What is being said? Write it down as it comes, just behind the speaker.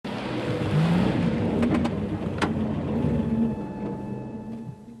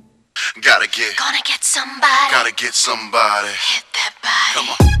Yeah. Gonna get somebody. Gotta get somebody. Hit that body. Come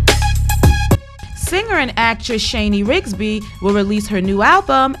on. Singer and actress Shani Rigsbee will release her new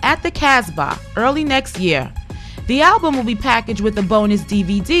album, At The Casbah, early next year. The album will be packaged with a bonus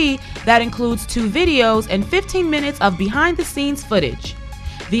DVD that includes 2 videos and 15 minutes of behind-the-scenes footage.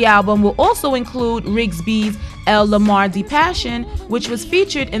 The album will also include Rigsbee's Lamar De Pasion, which was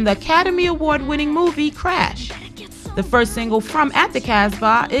featured in the Academy Award-winning movie Crash. The first single from At The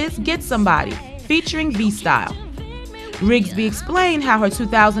Casbah is Get Somebody, featuring V-Style. Rigsbee explained how her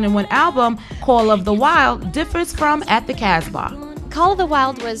 2001 album, Call of the Wild, differs from At The Casbah. Call of the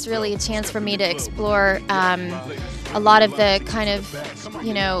Wild was really a chance for me to explore a lot of the kind of,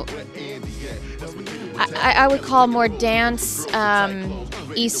 I would call more dance,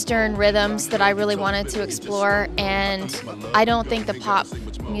 Eastern rhythms that I really wanted to explore, and I don't think the pop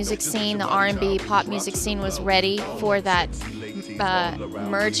music scene, the R&B pop music scene was ready for that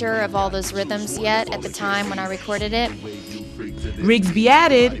merger of all those rhythms yet at the time when I recorded it. Rigsbee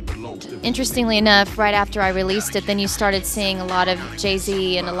added, interestingly enough, right after I released it, then you started seeing a lot of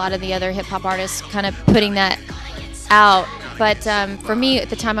Jay-Z and a lot of the other hip-hop artists kind of putting that out. But for me, at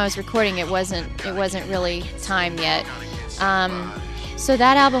the time I was recording, it wasn't really time yet. So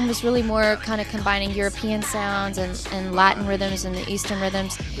that album was really more kind of combining European sounds and Latin rhythms and the Eastern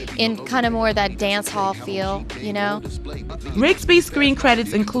rhythms in kind of more that dance hall feel, Rigsbee's screen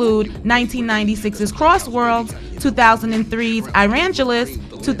credits include 1996's Crossworlds, 2003's Irangelus,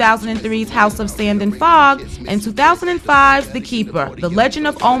 2003's House of Sand and Fog, and 2005's The Keeper, The Legend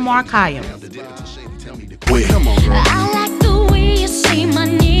of Omar Khayyam. I like the way you say my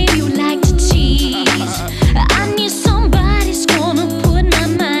name, you like to tease.